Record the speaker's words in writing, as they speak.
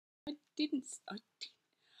didn't.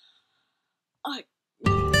 I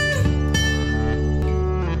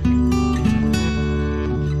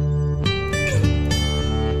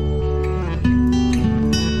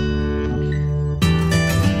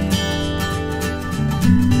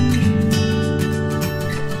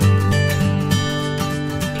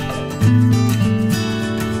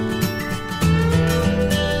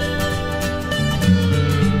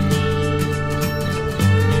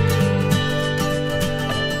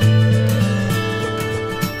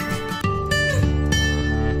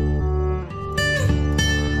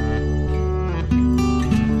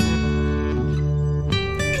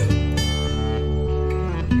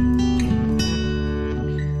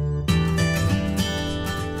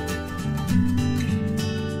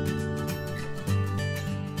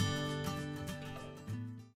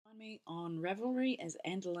on Ravelry as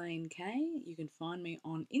Andelaine K. You can find me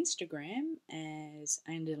on Instagram as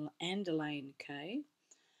Andelaine K.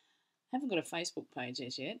 Haven't got a Facebook page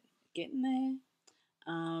as yet. Getting there.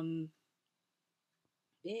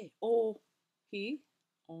 Yeah, or here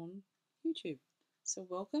on YouTube. So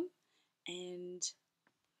welcome and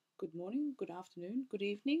good morning, good afternoon, good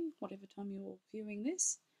evening, whatever time you're viewing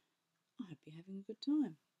this. I hope you're having a good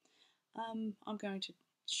time. I'm going to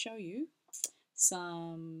show you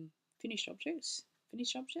some finished objects,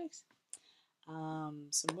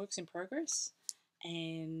 some works in progress,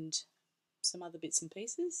 and some other bits and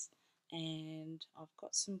pieces. And I've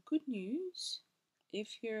got some good news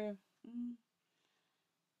if you're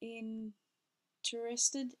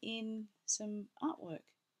interested in some artwork.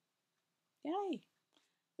 Yay!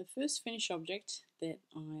 The first finished object that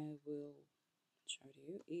I will show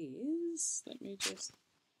you is, let me just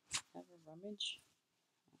have a rummage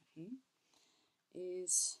right here,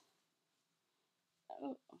 is,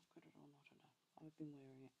 oh, I've got it all knotted up. I've been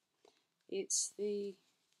wearing it. It's the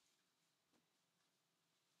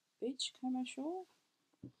beach commercial.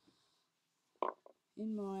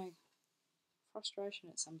 In my frustration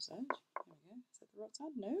at some stage, there we go. Is that the right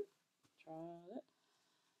side? No. Try that.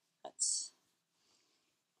 That's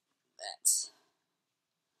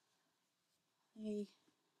you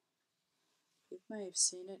may have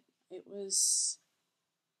seen it. It was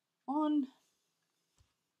on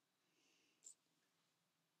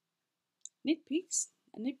Knitpicks,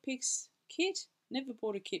 a Knitpicks kit. Never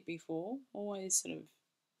bought a kit before. Always sort of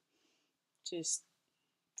just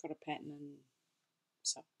got a pattern and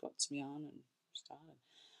got some yarn and started.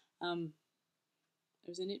 It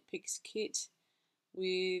was a Knitpicks kit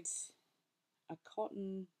with a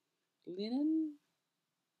cotton linen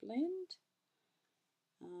blend.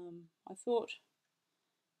 I thought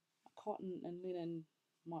cotton and linen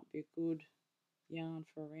might be a good yarn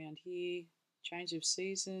for around here. Change of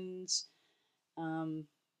seasons.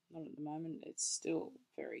 Not at the moment, it's still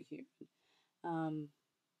very humid.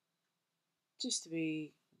 Just to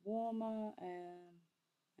be warmer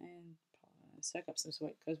and soak up some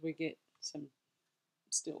sweat because we get some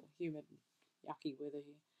still humid, yucky weather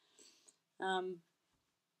here. What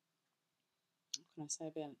can I say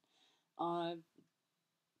about it? I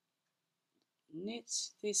knit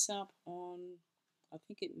this up on, I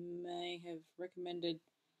think it may have recommended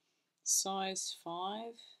size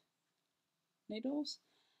 5 needles,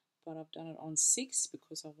 but I've done it on 6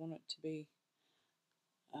 because I want it to be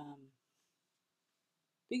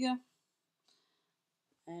bigger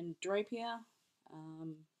and drapier,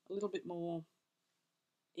 a little bit more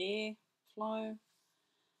air flow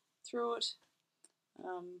through it,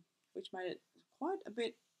 which made it quite a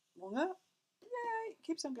bit longer. Yeah, it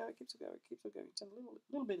keeps on going, keeps on going, keeps on going. It's a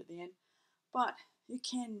little bit at the end, but you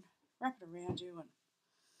can wrap it around you and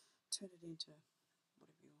turn it into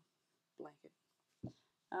whatever your blanket.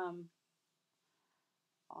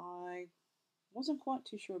 I wasn't quite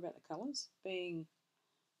too sure about the colours, being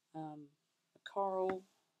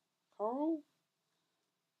coral,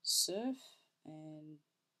 surf, and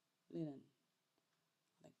linen.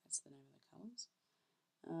 I think that's the name of the colours.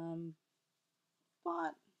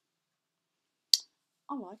 But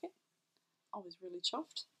I like it. I was really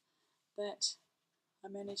chuffed that I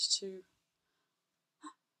managed to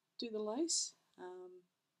do the lace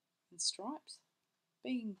and stripes.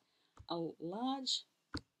 Being a large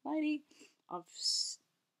lady, I've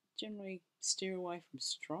generally steer away from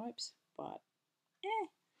stripes, but yeah,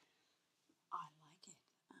 I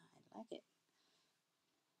like it.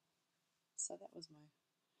 So that was my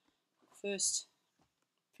first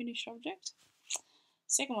finished object.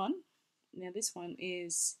 Second one, now this one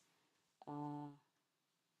is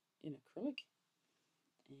in acrylic,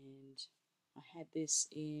 and I had this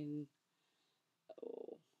in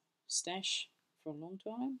stash for a long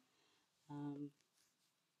time,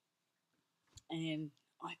 and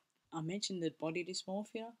I mentioned the body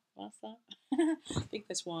dysmorphia last time. I think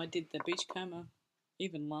that's why I did the beachcomber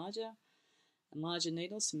even larger and larger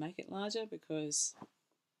needles to make it larger, because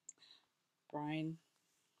brain,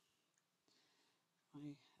 I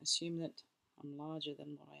assume that I'm larger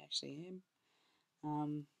than what I actually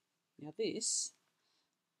am. Now this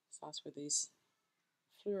starts with these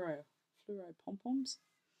fluoro pom-poms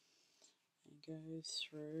and goes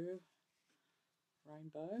through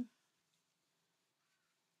rainbow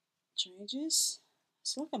changes.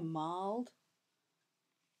 It's like a mild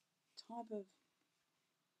type of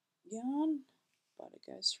yarn, but it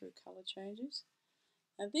goes through colour changes.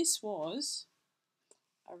 Now this was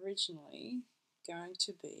originally going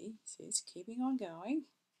to be, see, it's keeping on going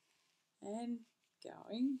and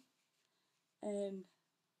going and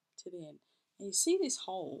to the end. And you see this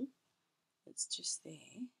hole that's just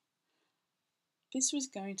there? This was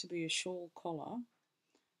going to be a shawl collar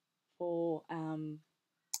for a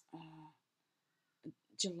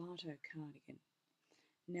gelato cardigan.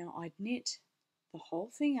 Now I'd knit the whole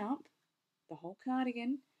thing up, the whole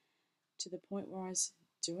cardigan, to the point where I was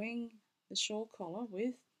doing the shawl collar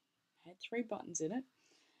with, had 3 buttons in it.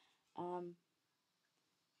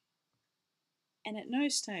 And at no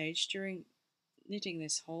stage during knitting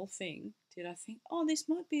this whole thing did I think, oh, this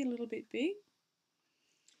might be a little bit big,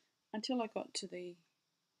 until I got to the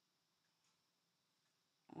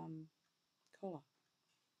collar.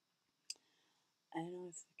 And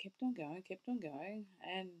I kept on going,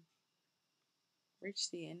 and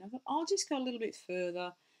reached the end. I thought, I'll just go a little bit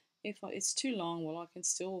further. If it's too long, well, I can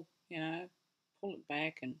still, pull it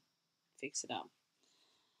back and fix it up.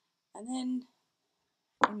 And then,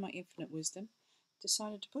 in my infinite wisdom,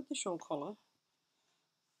 decided to put the shawl collar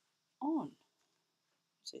on.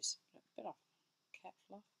 What's this? A bit of cat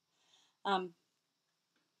fluff.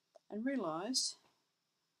 And realised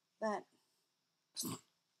that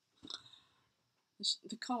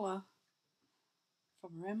the collar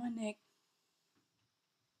from around my neck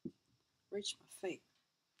reached my feet.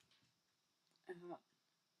 And I thought,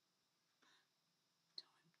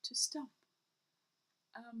 time to stop.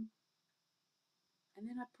 And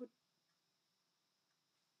then I put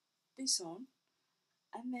this on,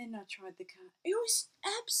 and then I tried the card. It was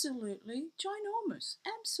absolutely ginormous,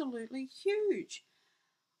 absolutely huge.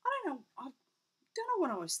 I don't know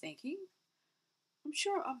what I was thinking. I'm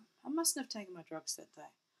sure I mustn't have taken my drugs that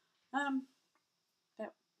day.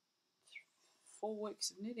 About 4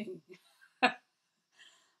 weeks of knitting.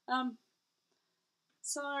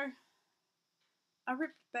 So I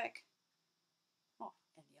ripped back. Oh,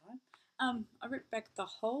 and yellow. I ripped back the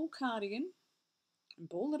whole cardigan and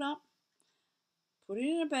balled it up, put it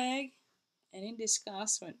in a bag, and in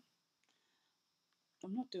disgust went,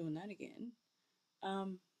 I'm not doing that again.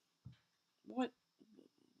 What?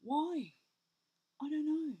 Why? I don't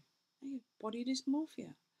know. I have body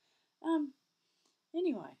dysmorphia.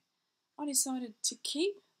 Anyway, I decided to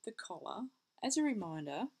keep the collar as a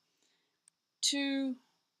reminder to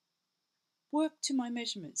work to my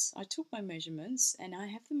measurements. I took my measurements, and I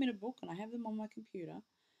have them in a book, and I have them on my computer,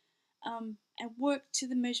 and work to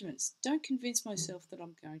the measurements. Don't convince myself that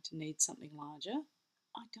I'm going to need something larger.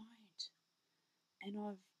 I don't. And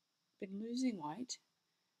I've been losing weight,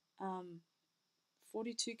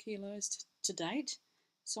 42 kilos to date,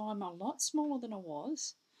 so I'm a lot smaller than I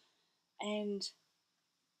was, and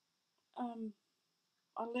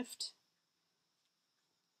I left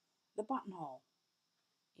the buttonhole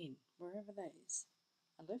in, wherever that is.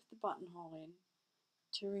 I left the buttonhole in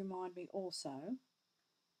to remind me also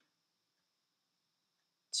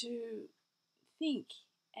to think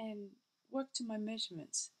and work to my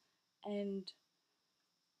measurements and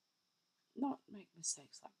not make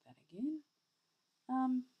mistakes like that again.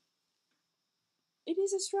 It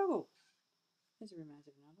is a struggle. There's a reminds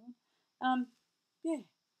of another one. Yeah,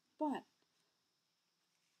 but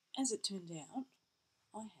as it turned out,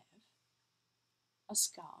 I have a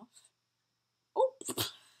scarf. Oh,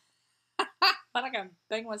 I can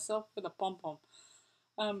bang myself with a pom-pom.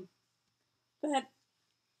 That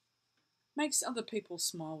makes other people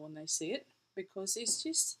smile when they see it, because it's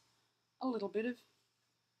just a little bit of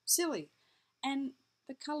silly, and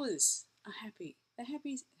the colours are happy. They're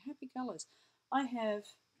happy colours. I have,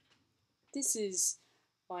 this is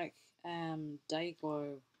like Day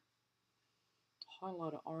Glow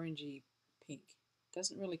highlighter orangey pink.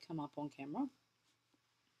 Doesn't really come up on camera.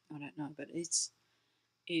 I don't know, but it's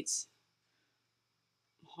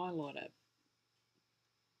highlighter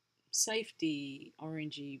safety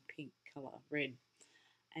orangey pink colour, red,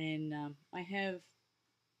 and I have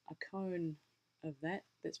a cone of that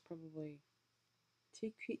that's probably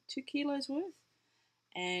 2 kilos worth,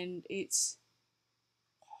 and it's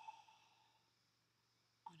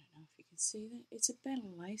know if you can see that. It's about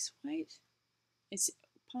a lace weight. It's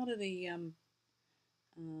part of the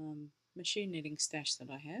machine knitting stash that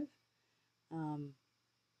I have.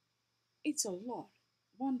 It's a lot.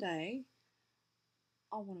 One day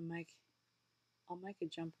I'll make a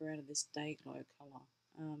jumper out of this day glow colour.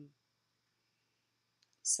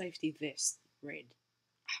 Safety vest red.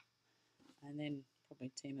 And then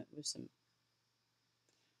probably team it with some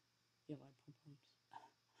yellow pom-poms.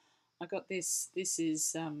 I got this. This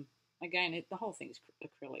is, again, the whole thing's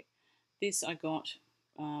acrylic. This I got,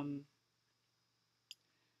 I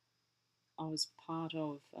was part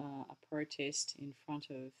of a protest in front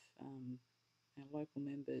of our local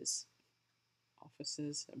members'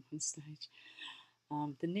 offices at one stage.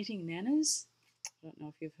 The Knitting Nanas, I don't know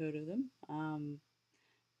if you've heard of them.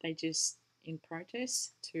 They just, in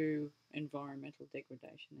protest to environmental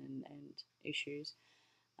degradation and issues,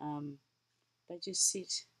 they just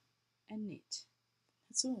sit and knit.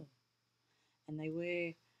 That's all. And they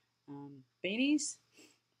wear beanies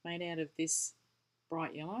made out of this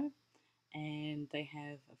bright yellow, and they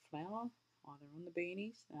have a flower either on the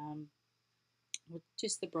beanies, with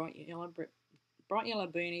just the bright yellow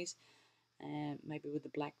beanies, and maybe with the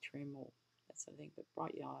black trim or that sort of thing, but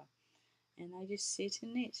bright yellow. And they just sit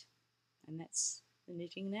and knit, and that's the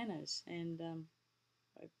Knitting Nanas. And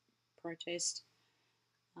I protest.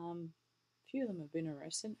 A few of them have been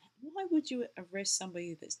arrested. Why would you arrest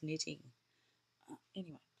somebody that's knitting?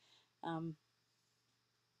 Anyway,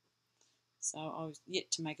 so I was yet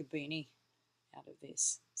to make a beanie out of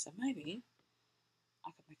this. So maybe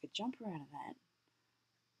I could make a jumper out of that.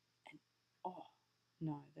 And oh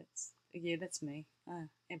no, that's me.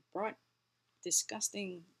 And bright,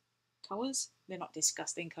 disgusting colours. They're not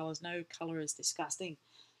disgusting colours. No colour is disgusting.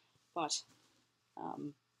 But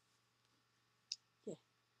yeah,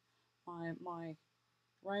 my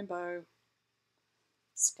rainbow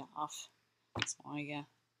scarf. It's my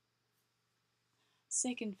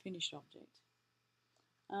second finished object.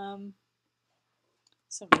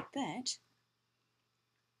 So with that,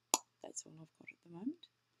 that's all I've got at the moment.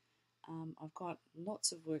 I've got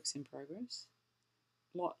lots of works in progress.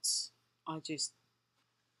 Lots.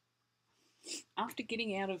 After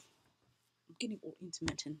getting out of, I'm getting all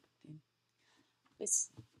intermittent then.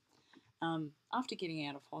 After getting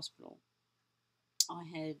out of hospital, I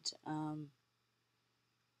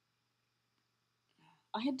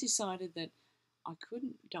had decided that I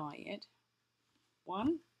couldn't dye yet.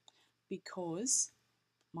 One, because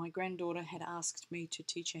my granddaughter had asked me to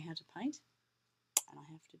teach her how to paint, and I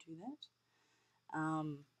have to do that.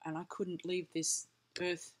 And I couldn't leave this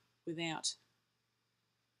earth without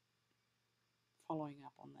following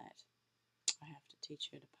up on that. I have to teach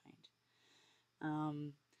her to paint.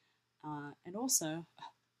 And also,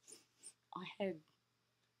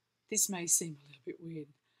 this may seem a little bit weird.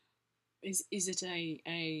 Is it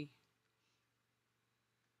a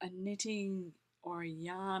knitting or a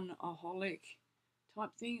yarn-aholic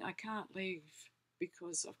type thing? I can't leave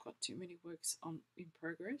because I've got too many works in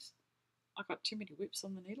progress. I've got too many whips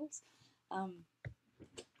on the needles.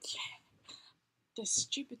 Yeah, the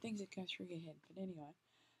stupid things that go through your head. But anyway,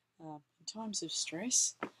 in times of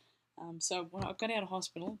stress, so when I got out of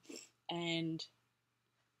hospital and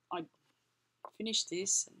I finished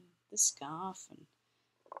this and the scarf, and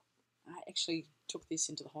I actually took this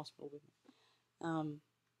into the hospital with me.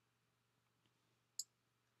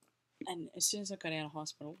 And as soon as I got out of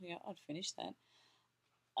hospital, yeah, I'd finished that.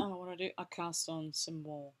 What I do, I cast on some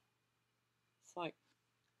more. It's like,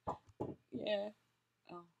 yeah.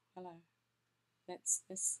 Oh, hello. That's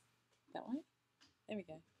that way. There we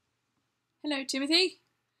go. Hello, Timothy.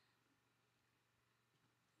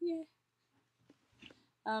 Yeah.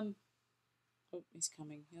 Oh, he's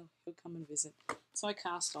coming. He'll come and visit. So I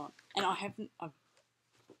cast on, and I've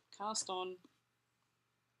cast on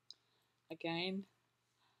again.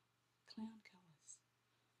 Clown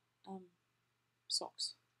colours.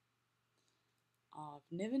 Socks.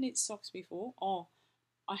 I've never knit socks before. Oh,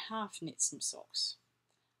 I half knit some socks.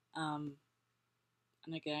 And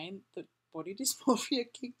again, the body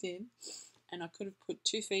dysmorphia kicked in, and I could have put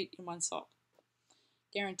 2 feet in one sock.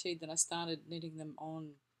 Guaranteed that I started knitting them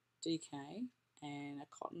on DK and a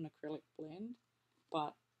cotton acrylic blend,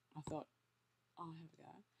 but I thought, I'll have a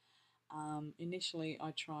go. Initially,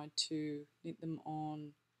 I tried to knit them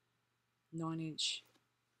on 9-inch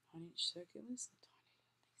circulars.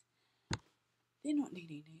 They're not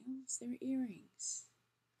knitting nails, they're earrings.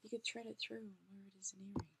 You could thread it through and wear it as an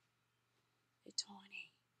earring. They're tiny.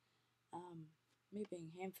 Me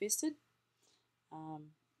being ham-fisted, I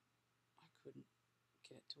couldn't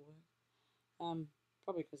get it to work.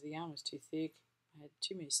 Probably because the yarn was too thick. I had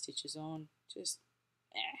too many stitches on. Just,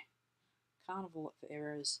 carnival for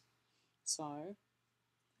errors. So I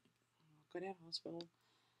got out of hospital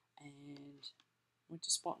and went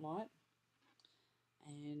to Spotlight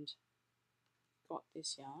and got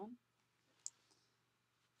this yarn.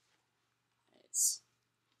 It's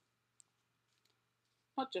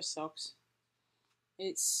not just socks,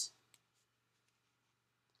 it's,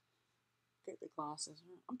 get the glasses.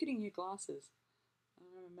 I'm getting new glasses. I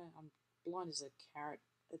remember I'm blind as a carrot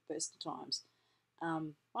at best of times.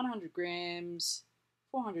 100 grams,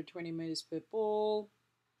 420 meters per ball,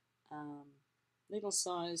 needle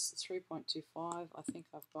size 3.25. I think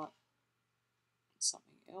I've got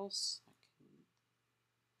something else. I can,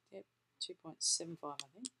 yep, 2.75 I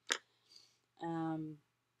think.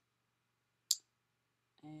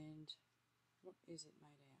 And what is it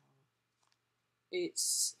made out of?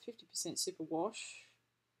 It's 50% superwash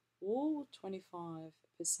wool,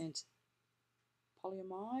 25%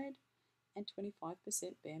 polyamide, and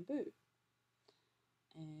 25% bamboo.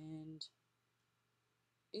 And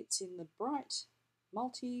it's in the bright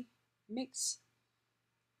multi-mix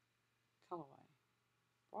colourway.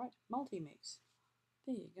 Bright multi-mix.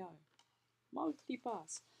 There you go.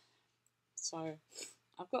 Multi-pass. So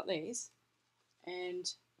I've got these,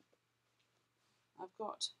 and I've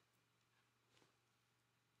got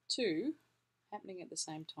two happening at the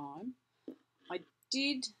same time. I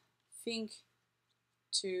did think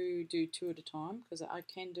to do two at a time, because I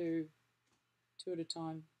can do two at a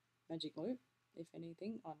time magic loop, if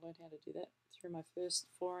anything. I learned how to do that through my first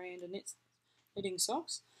foray into knitting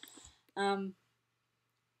socks.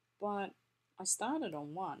 But I started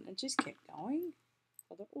on one and just kept going.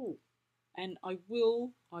 I thought, oh, and I know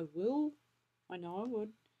I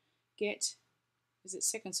would get, is it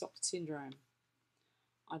second sock syndrome?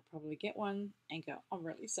 I'd probably get one and go, I'm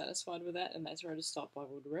really satisfied with that, and that's where to stop. I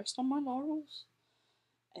would rest on my laurels,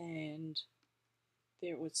 and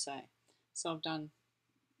there it would say. So I've done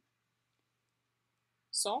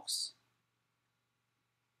socks,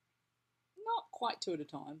 not quite two at a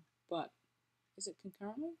time, but is it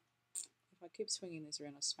concurrently? If I keep swinging this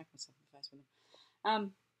around, I'll smack myself in the face with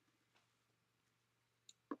them.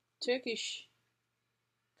 Turkish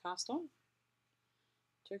cast on.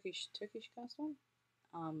 Turkish cast on.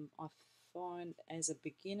 I find as a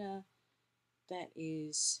beginner that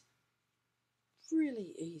is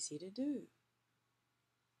really easy to do.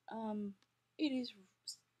 It is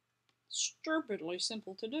stupidly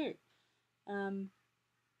simple to do. And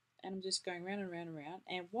I'm just going round and round and round.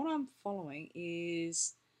 And what I'm following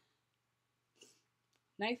is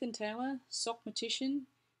Nathan Taylor, Sockmatician,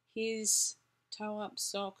 his toe-up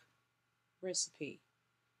sock recipe.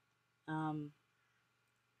 I'll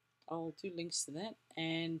do links to that.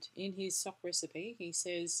 And in his sock recipe, he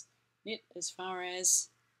says knit as far as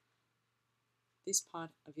this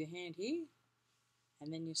part of your hand here,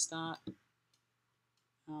 and then you start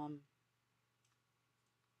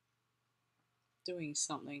doing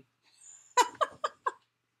something.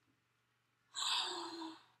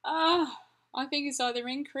 I think it's either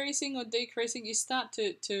increasing or decreasing. You start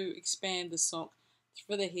to expand the sock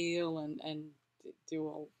for the heel and do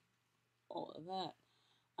all of that.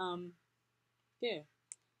 Yeah,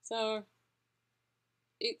 so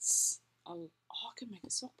it's, I can make a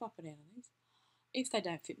sock puppet out of these if they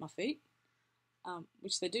don't fit my feet,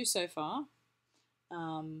 which they do so far.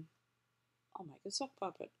 I'll make a sock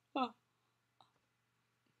puppet. Oh.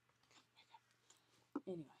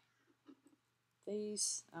 Anyway,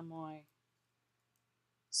 these are my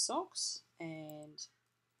socks, and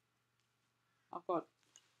I've got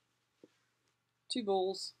two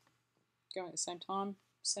balls going at the same time,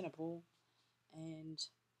 centre ball, and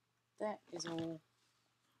that is all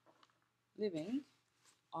living.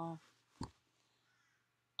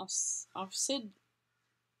 I've said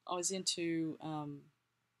I was into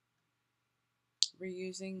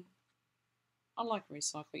reusing. I like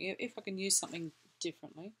recycling if I can use something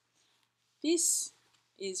differently. This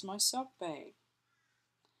is my sock bag,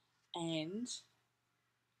 and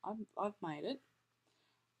I've made it,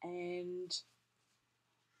 and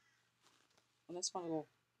well, that's my little,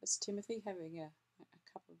 that's Timothy having a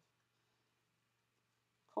cup of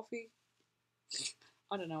coffee.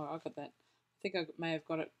 I don't know where I got that. I think I may have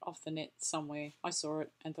got it off the net somewhere. I saw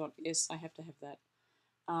it and thought, yes, I have to have that.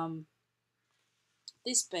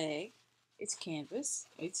 This bag, it's canvas.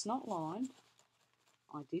 It's not lined.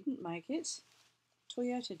 I didn't make it.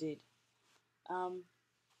 Toyota did. Let's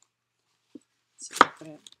see if I got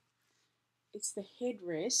it. It's the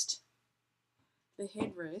headrest. The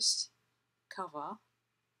headrest cover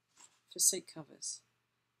for seat covers.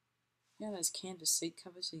 You know those canvas seat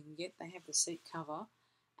covers you can get? They have the seat cover,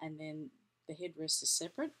 and then the headrest is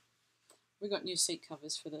separate. we got new seat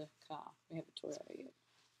covers for the car. We have a Toyota yet.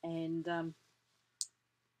 And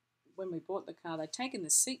when we bought the car, they'd taken the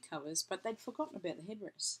seat covers, but they'd forgotten about the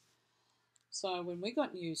headrest. So when we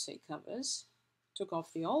got new seat covers, took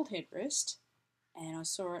off the old headrest, and I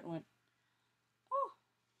saw it and went, oh,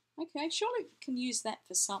 okay, surely we can use that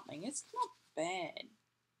for something. It's not bad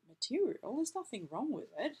material. There's nothing wrong with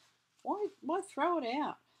it. Why throw it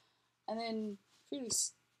out? And then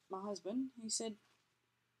Felix, my husband, he said,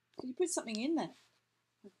 could you put something in there?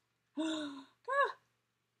 Ah,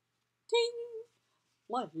 ting!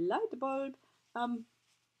 Light the bulb.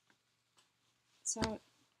 So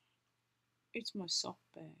it's my sock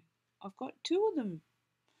bag. I've got 2 of them.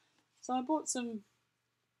 So I bought some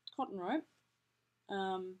cotton rope,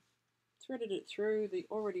 threaded it through the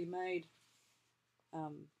already made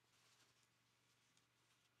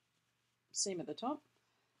seam at the top,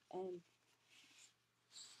 and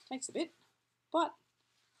takes a bit, but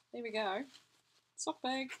there we go. Sock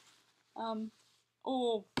bag,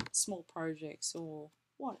 or small projects or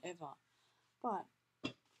whatever. But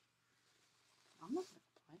I'm not going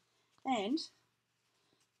to complain. And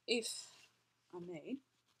if I need,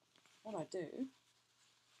 what I do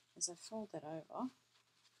is I fold that over,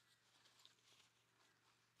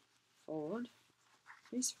 forward,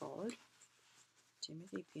 this forward,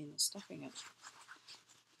 Timothy pin is stuffing it,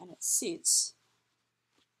 and it sits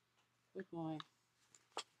with my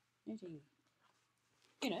knitting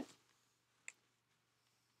in it,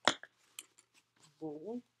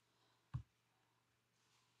 ball,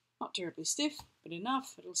 not terribly stiff, but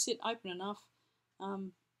enough, it'll sit open enough,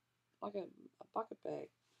 like a bucket bag.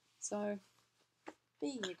 So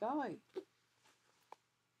there you go.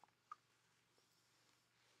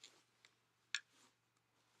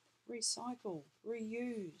 Recycle,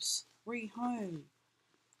 reuse, rehome,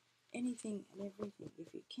 anything and everything.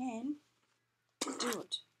 If you can, do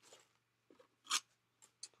it.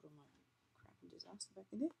 Put all my crap and disaster back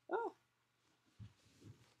in there. Oh!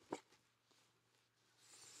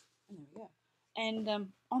 And there we go.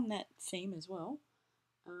 And on that theme as well,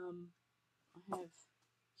 I have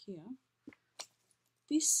here,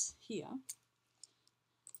 this here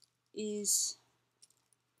is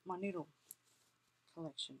my needle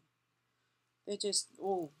collection. They're just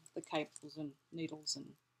all the cables and needles and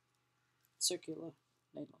circular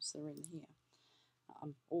needles that are in here,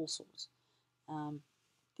 all sorts.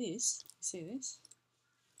 This, you see this?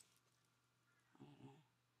 I don't know.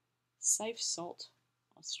 Safe Salt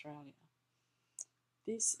Australia.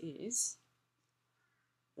 This is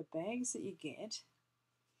the bags that you get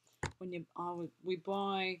when you. We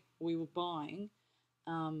were buying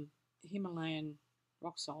Himalayan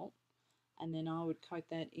rock salt, and then I would coat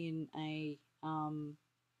that in a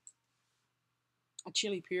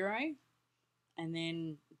chili puree, and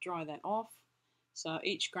then dry that off. So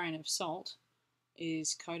each grain of salt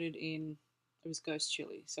is coated in. It was ghost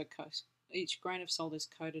chili, so each grain of salt is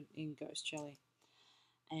coated in ghost chili.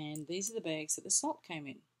 And these are the bags that the salt came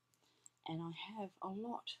in. And I have a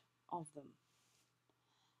lot of them.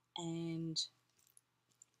 And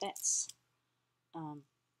that's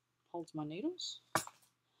holds my needles.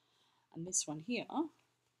 And this one here,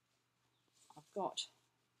 I've got,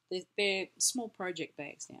 they're small project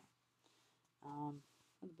bags now.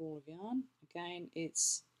 Another ball of yarn. Again,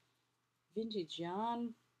 it's vintage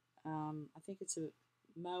yarn. I think it's a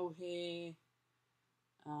mohair,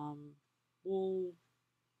 wool,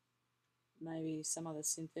 maybe some other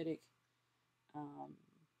synthetic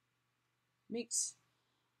mix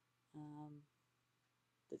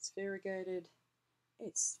that's variegated.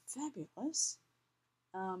 It's fabulous.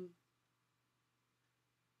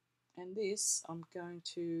 And this I'm going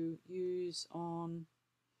to use on,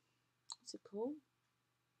 what's it called?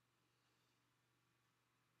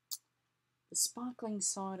 The sparkling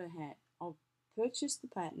cider hat. I'll purchase the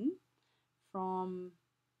pattern from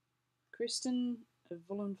Kristen of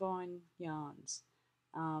Wollonvine Yarns.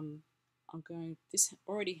 This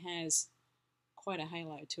already has quite a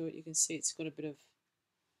halo to it. You can see it's got a bit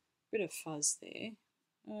of fuzz there.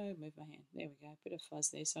 Oh, move my hand. There we go. Bit of fuzz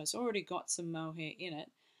there. So it's already got some mohair in it,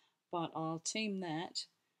 but I'll team that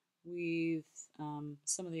with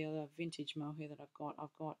some of the other vintage mohair that I've got.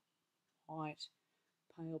 I've got white,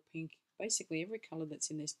 pale pink, basically every colour that's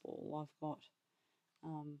in this ball I've got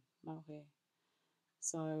mohair.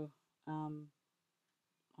 So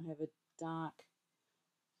I have a dark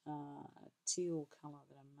teal colour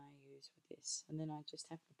that I may use with this, and then I just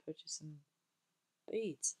have to purchase some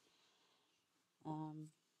beads.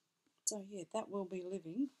 So yeah, that will be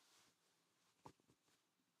living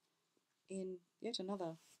in yet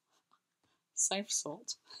another Safe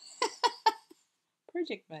Salt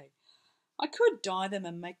project bag. I could dye them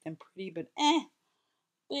and make them pretty, but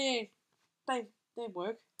they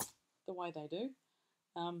work the way they do.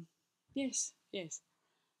 Yes, there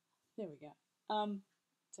we go.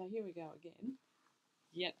 So here we go again.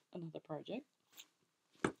 Yet another project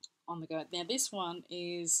on the go. Now this one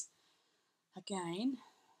is, again,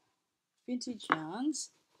 vintage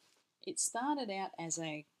yarns. It started out as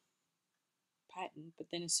a pattern, but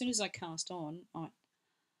then as soon as I cast on, I went,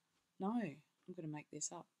 no, I'm going to make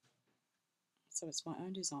this up. So it's my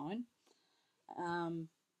own design. I'm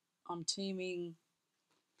teaming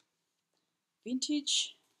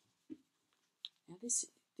vintage. Now this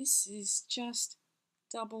is just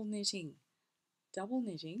double knitting. Double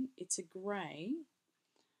knitting. It's a grey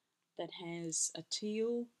that has a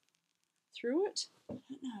teal through it. I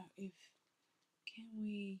don't know if, can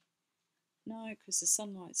we, no, because the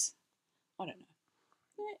sunlight's, I don't know.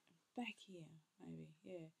 Back here, maybe,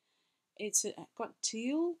 yeah. It's got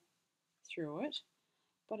teal through it,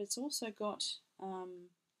 but it's also got, and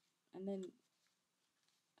then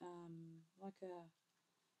like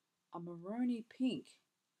a maroony pink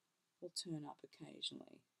will turn up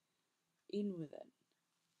occasionally in with it.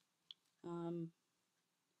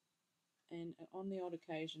 And on the odd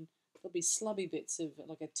occasion, there'll be slubby bits of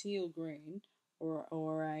like a teal green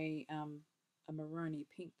or a maroony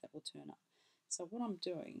pink that will turn up. So what I'm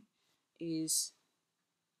doing is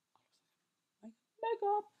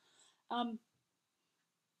makeup.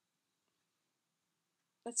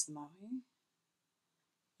 That's the mohair.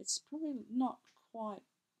 It's probably not quite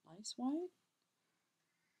lace weight,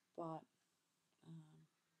 but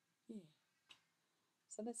yeah.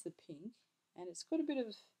 So that's the pink, and it's got a bit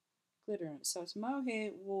of glitter in it. So it's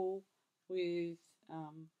mohair wool with I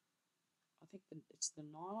think it's the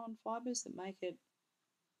nylon fibres that make it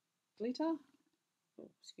glitter. Oh,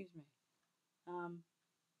 excuse me.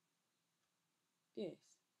 Yes.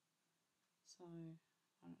 So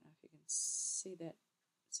I don't know if you can see that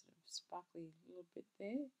sort of sparkly little bit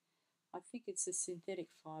there. I think it's the synthetic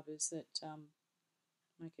fibres that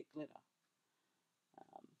make it glitter.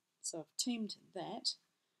 So I've teamed that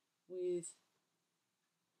with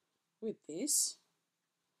this,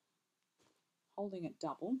 holding it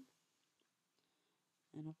double,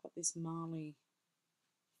 and I've got this marley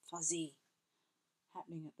fuzzy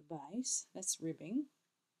happening at the base. That's ribbing,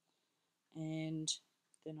 and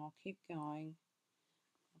then I'll keep going.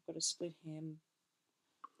 I've got a split hem,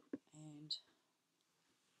 and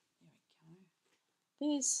there we go.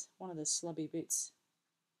 There's one of the slubby bits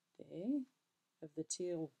there of the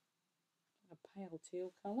teal, a pale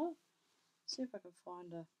teal colour. See if I can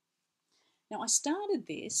find a. Now I started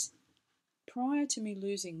this prior to me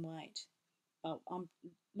losing weight. I'm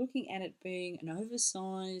looking at it being an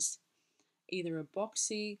oversized, either a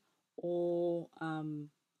boxy or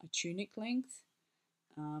a tunic length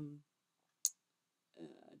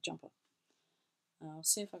jumper. I'll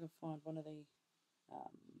see if I can find one of the, I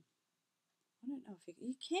don't know if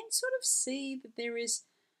you can sort of see that there is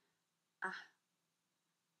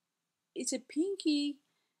it's a pinky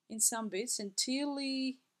in some bits and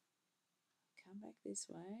tealy, come back this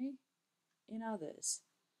way, in others.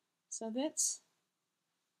 So that's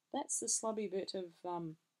the slubby bit of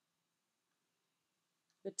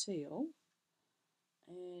the teal,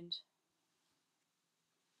 and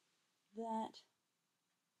that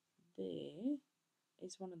there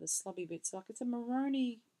is one of the slubby bits, like it's a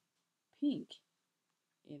maroony pink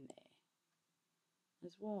in there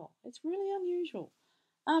as well. It's really unusual,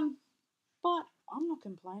 but I'm not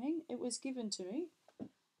complaining. It was given to me.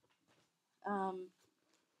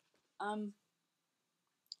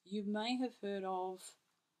 You may have heard of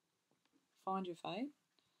Find Your Fade.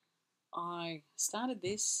 I started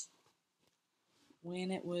this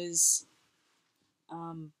when it was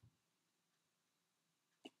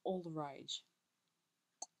all the rage,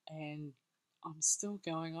 and I'm still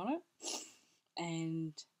going on it,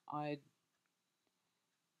 and I'd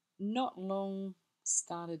not long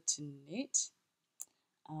started to knit,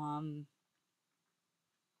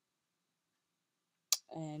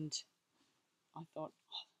 and I thought,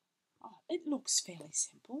 oh, it looks fairly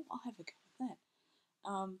simple, I'll have a go at that.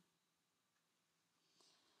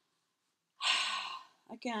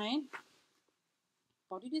 Again,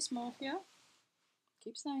 body dysmorphia,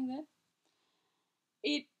 keep saying that.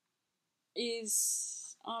 It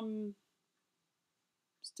is,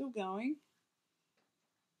 still going,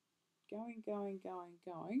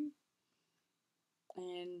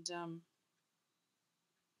 and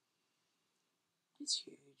it's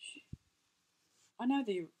huge. I know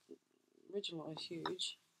the original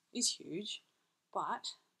is huge, but I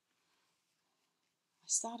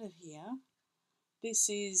started here. This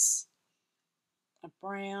is a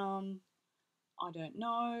brown I don't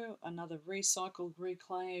know, another recycled,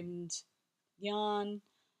 reclaimed yarn.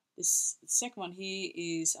 This second one here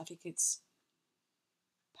is, I think it's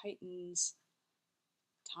Peyton's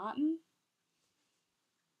tartan.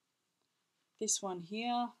 This one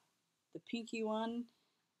here, the pinky one,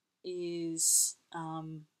 is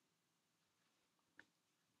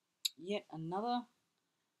yet another.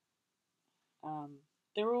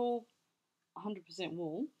 They're all 100%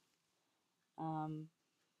 wool, but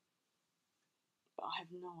I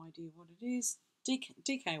have no idea what it is.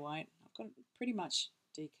 DK weight. I've got pretty much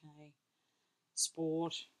DK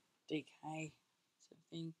sport, DK sort of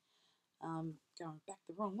thing. Going back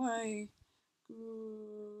the wrong way.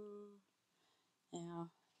 Now,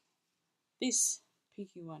 this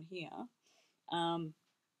pinky one here,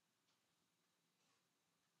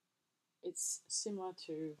 it's similar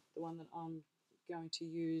to the one that I'm going to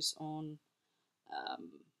use on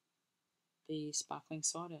the sparkling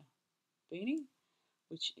cider beanie,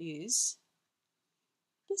 which is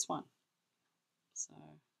this one.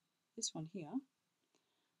 So this one here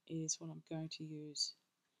is what I'm going to use,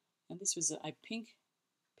 and this was a pink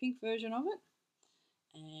version of it,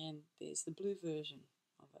 and there's the blue version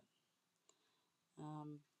of it.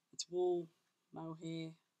 It's wool,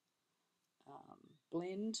 mohair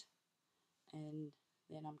blend, and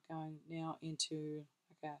then I'm going now into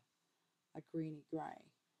like a greeny grey,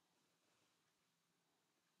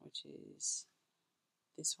 which is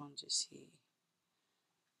this one just here.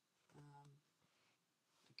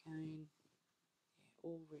 Again, yeah,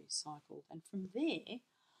 all recycled, and from there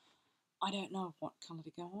I don't know what colour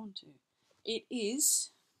to go on to. It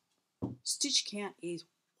is, stitch count is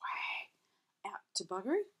way out to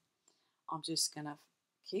buggery. I'm just gonna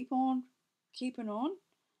keep on keeping on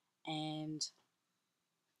and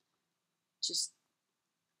just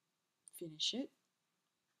finish it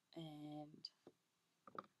and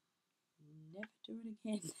never do it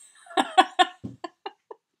again.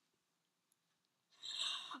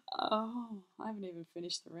 Oh, I haven't even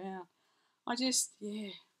finished the round. I just,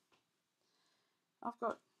 yeah, I've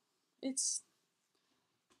got, it's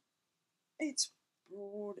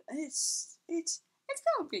broad, it's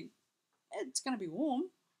gonna be, it's gonna be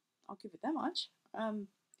warm, I'll give it that much.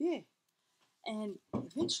 Yeah, and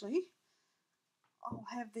eventually I'll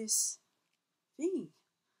have this thing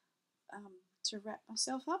to wrap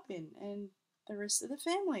myself up in, and the rest of the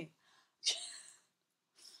family.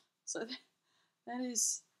 So that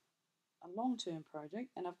is a long-term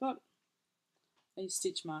project, and I've got these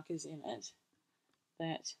stitch markers in it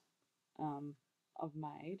that I've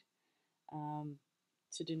made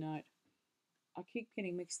to denote. I keep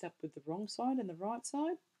getting mixed up with the wrong side and the right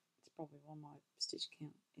side. It's probably why my stitch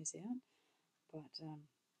count is out, but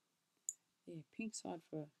yeah, pink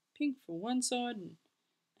for one side,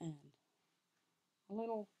 and a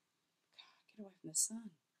little, get away from the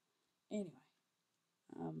sun. Anyway,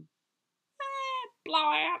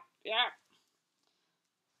 blow out, yeah.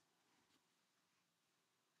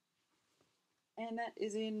 And that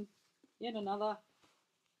is in yet another.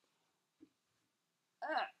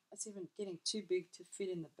 It's even getting too big to fit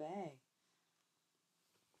in the bag.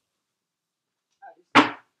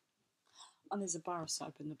 And there's a bar of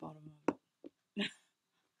soap in the bottom of it.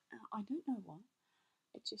 I don't know why.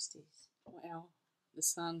 It just is. Wow, the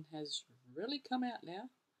sun has really come out now.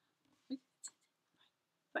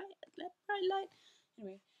 Bright light.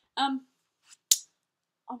 Anyway, I'm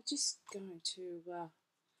just going to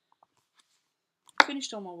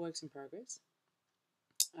finished all my works in progress.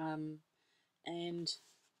 And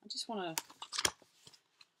I just want to.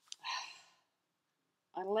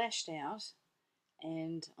 I lashed out,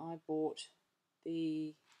 and I bought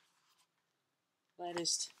the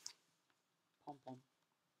latest Pom Pom.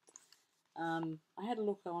 I had a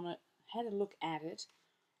look at it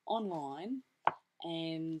online,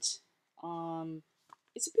 and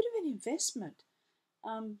it's a bit of an investment.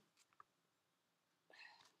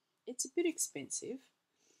 It's a bit expensive.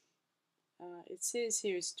 It says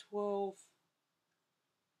here is 12.5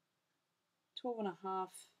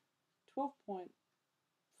 £12.50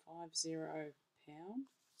 pound.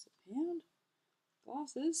 Is it pound?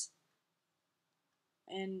 Glasses.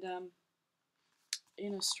 And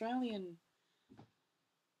in Australian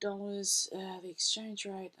dollars, the exchange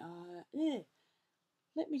rate,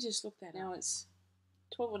 let me just look that up. Now it's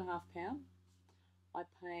 £12.50 I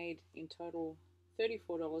paid in total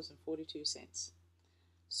 $34.42.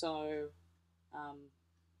 So,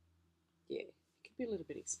 yeah, it could be a little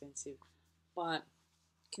bit expensive, but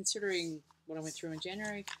considering what I went through in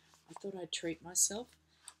January, I thought I'd treat myself,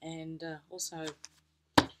 and also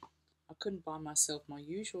I couldn't buy myself my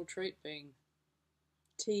usual treat, being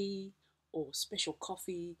tea or special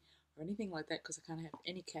coffee or anything like that because I can't have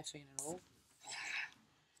any caffeine at all,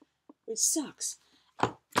 which sucks.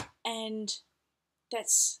 And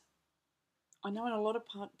that's, I know in a lot of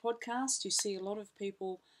podcasts you see a lot of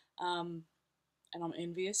people, and I'm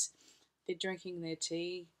envious, they're drinking their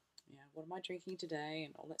tea, you know, what am I drinking today,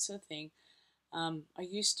 and all that sort of thing. I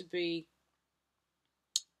used to be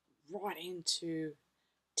right into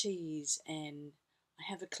teas, and I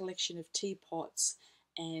have a collection of teapots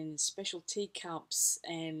and special teacups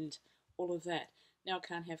and all of that. Now I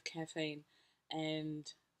can't have caffeine,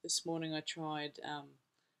 and this morning I tried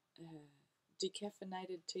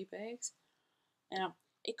decaffeinated tea bags. Now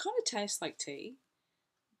it kind of tastes like tea,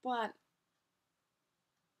 but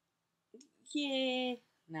yeah,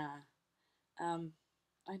 nah.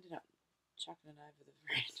 I ended up chucking it over the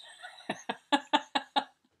fridge.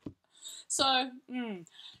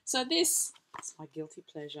 So this is my guilty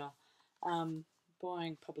pleasure.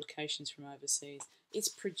 Buying publications from overseas. It's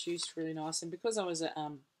produced really nice, and because I was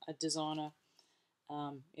a designer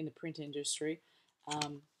in the print industry,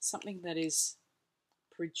 something that is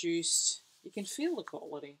produced, you can feel the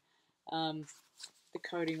quality. The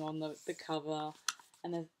coating on the cover,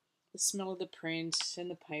 and the smell of the print and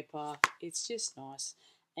the paper, it's just nice.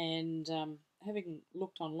 And having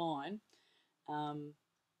looked online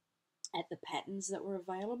at the patterns that were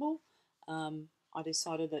available, I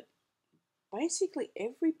decided that basically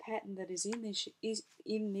every pattern that is in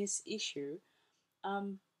this issue,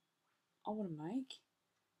 I want to make,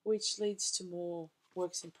 which leads to more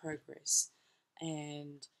works in progress.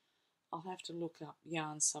 And I'll have to look up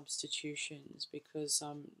yarn substitutions because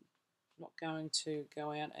I'm not going to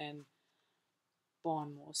go out and buy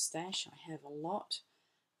more stash. I have a lot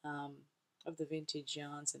of the vintage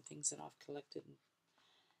yarns and things that I've collected,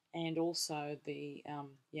 and also the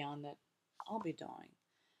yarn that I'll be dyeing.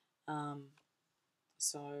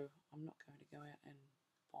 So I'm not going to go out and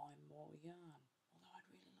buy more yarn, although I'd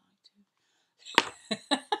really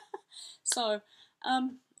like to. So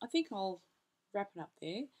I think I'll wrap it up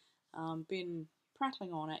there. Been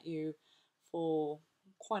prattling on at you for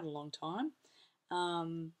quite a long time.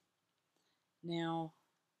 Now,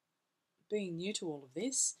 being new to all of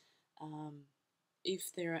this,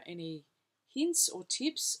 if there are any hints or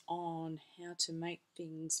tips on how to make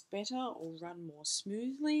things better or run more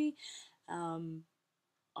smoothly,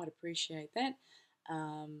 I'd appreciate that.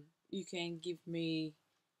 You can give me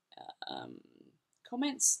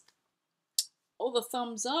comments or the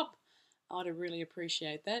thumbs up. I'd really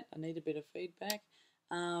appreciate that. I need a bit of feedback.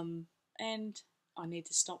 And I need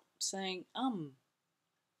to stop saying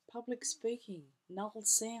public speaking, null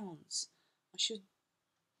sounds. I should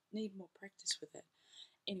need more practice with that.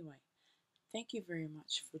 Anyway, thank you very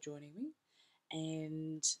much for joining me,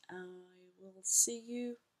 and I will see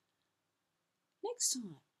you next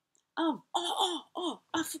time.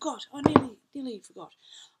 I forgot. I nearly forgot.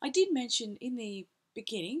 I did mention in the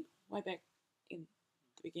beginning, way back in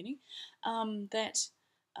the beginning, that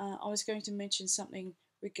I was going to mention something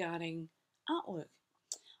regarding artwork.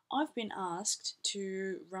 I've been asked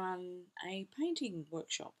to run a painting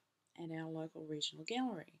workshop at our local regional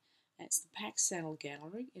gallery. It's the Pack Saddle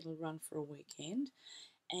Gallery. It'll run for a weekend,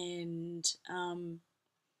 and I'm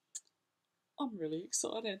really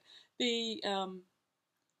excited. The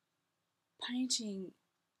painting,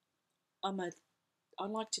 I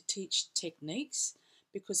like to teach techniques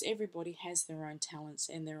because everybody has their own talents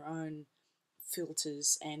and their own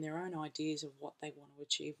filters and their own ideas of what they want to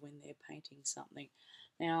achieve when they're painting something.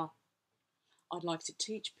 Now, I'd like to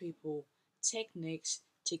teach people techniques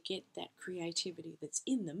to get that creativity that's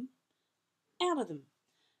in them out of them,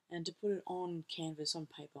 and to put it on canvas, on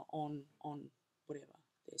paper, on whatever.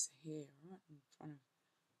 There's a hair right in front of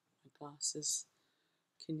my glasses.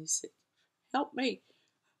 Can you see? Help me.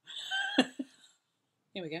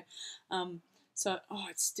 Here we go. So,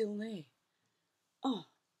 it's still there. Oh,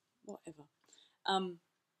 whatever.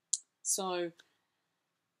 So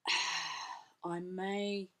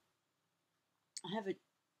I have a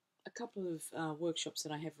couple of workshops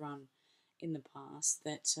that I have run in the past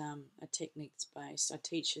that are techniques based. I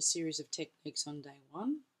teach a series of techniques on day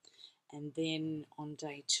 1, and then on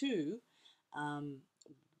day 2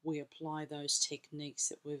 we apply those techniques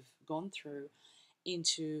that we've gone through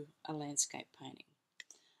into a landscape painting.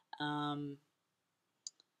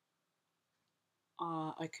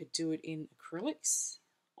 I could do it in acrylics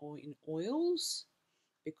or in oils,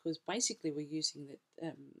 because basically we're using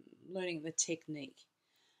the learning the technique.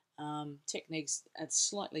 Techniques are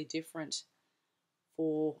slightly different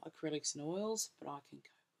for acrylics and oils, but I can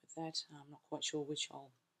cope with that. I'm not quite sure which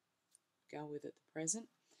I'll go with at the present.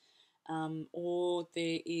 Or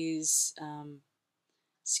there is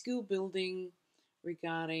skill building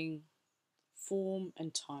regarding form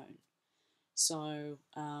and tone. So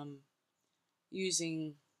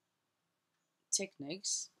using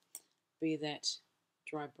techniques, be that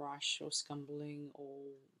dry brush or scumbling or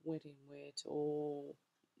wet in wet or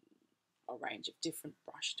a range of different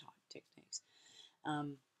brush type techniques,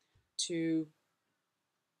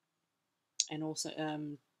 and also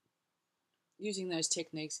using those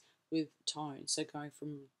techniques with tone. So going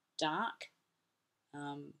from dark,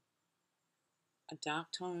 a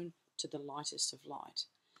dark tone, to the lightest of light.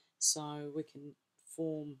 So we can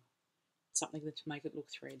form something to make it look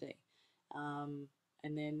 3D. And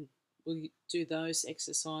then we'll do those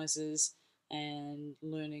exercises and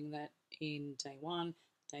learning that in day 1,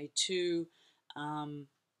 day 2,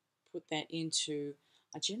 put that into,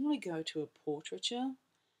 I generally go to a portraiture,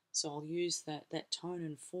 so I'll use that tone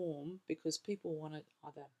and form because people want to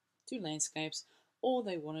either do landscapes or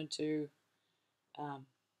they want to do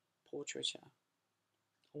portraiture.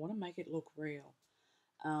 I want to make it look real.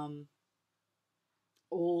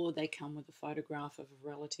 Or they come with a photograph of a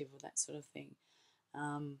relative or that sort of thing.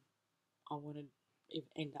 I want to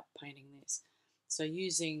end up painting this. So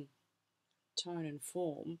using tone and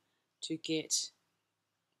form to get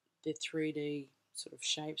the 3D sort of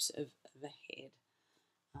shapes of a head.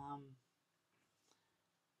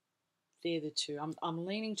 They're the two. I'm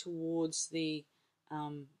leaning towards the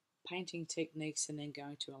painting techniques and then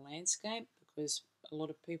going to a landscape, because a lot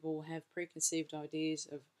of people have preconceived ideas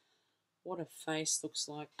of what a face looks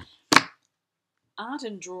like. Art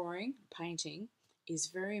and drawing, painting, is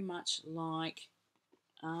very much like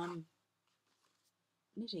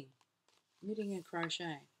knitting and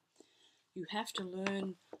crochet. You have to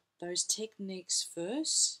learn those techniques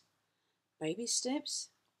first, baby steps,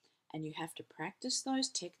 and you have to practice those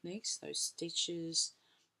techniques, those stitches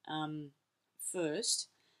first,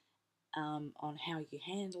 on how you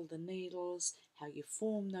handle the needles, how you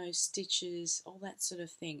form those stitches, all that sort of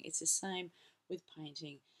thing. It's the same with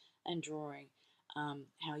painting and drawing.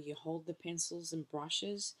 How you hold the pencils and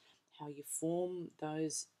brushes, how you form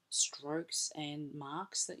those strokes and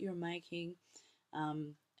marks that you're making,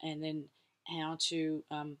 and then how to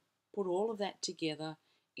put all of that together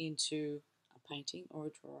into a painting or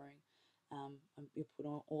a drawing. And you put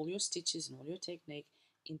all your stitches and all your technique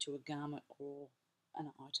into a garment or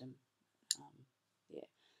an item. Yeah.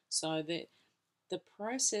 So the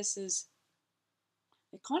processes,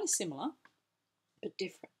 they're kind of similar, but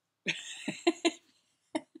different.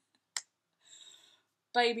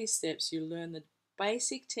 Baby steps. You learn the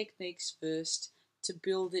basic techniques first to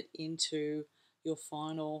build it into your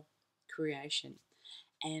final creation.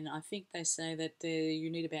 And I think they say that you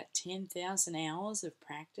need about 10,000 hours of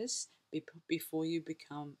practice before you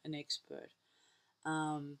become an expert.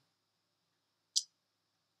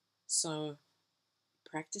 So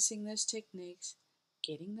practicing those techniques,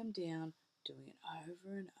 getting them down, doing it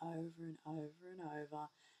over and over and over and over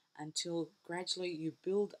until gradually you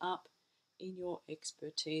build up in your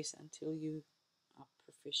expertise until you are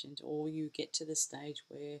proficient or you get to the stage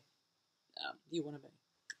where you want to be.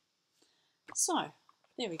 So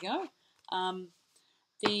there we go.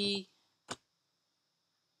 The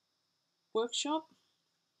workshop,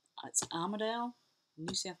 it's Armidale,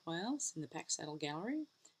 New South Wales, in the Pack Saddle Gallery.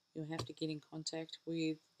 You'll have to get in contact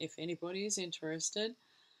with if anybody is interested,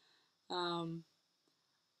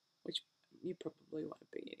 which you probably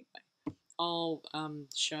won't be anyway. I'll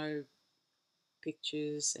show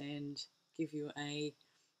pictures and give you a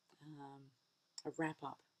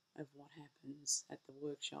wrap-up of what happens at the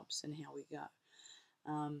workshops and how we go.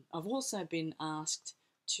 I've also been asked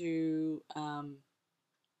to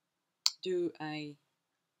do a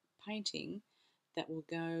painting that will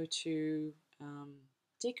go to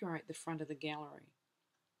decorate the front of the gallery.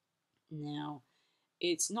 Now,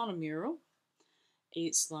 it's not a mural.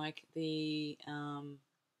 It's like the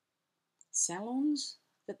salons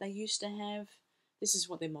that they used to have. This is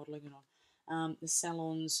what they're modelling it on. The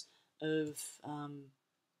salons of,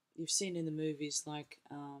 you've seen in the movies, like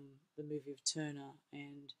the movie of Turner,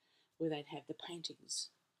 and where they'd have the paintings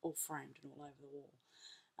all framed and all over the wall.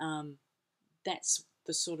 That's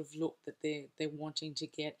the sort of look that they're wanting to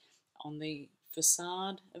get on the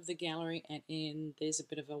facade of the gallery, and there's a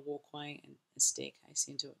bit of a walkway and a staircase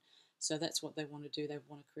into it. So that's what they want to do. They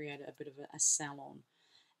want to create a bit of a salon,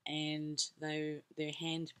 and they're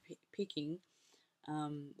hand picking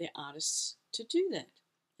their artists to do that,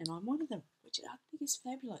 and I'm one of them, which I think is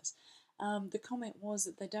fabulous. The comment was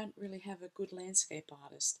that they don't really have a good landscape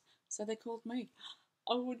artist, so they called me.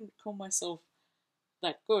 I wouldn't call myself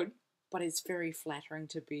that good, but it's very flattering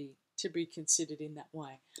to be considered in that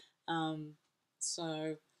way.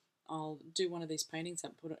 So I'll do one of these paintings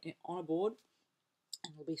and put it on a board,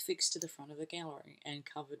 and it'll be fixed to the front of the gallery and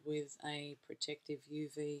covered with a protective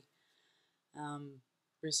UV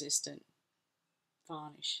resistant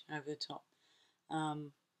varnish over the top.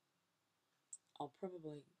 I'll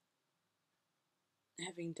probably,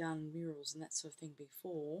 having done murals and that sort of thing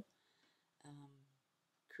before,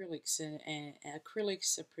 acrylics and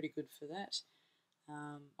acrylics are pretty good for that.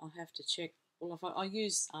 I'll have to check. Well, if I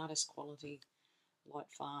use artist quality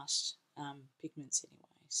light fast pigments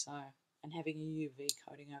anyway, so, and having a UV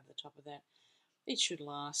coating over the top of that, it should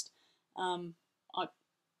last.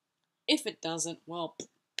 If it doesn't, well,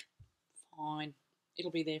 fine,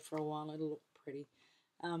 it'll be there for a while, it'll look pretty.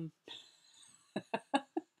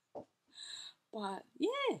 But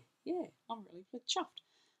yeah, I'm really chuffed,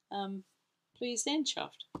 pleased and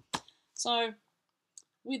chuffed. So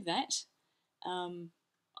with that,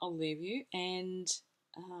 I'll leave you, and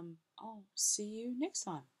I'll see you next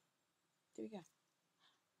time. There we go.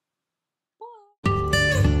 Bye.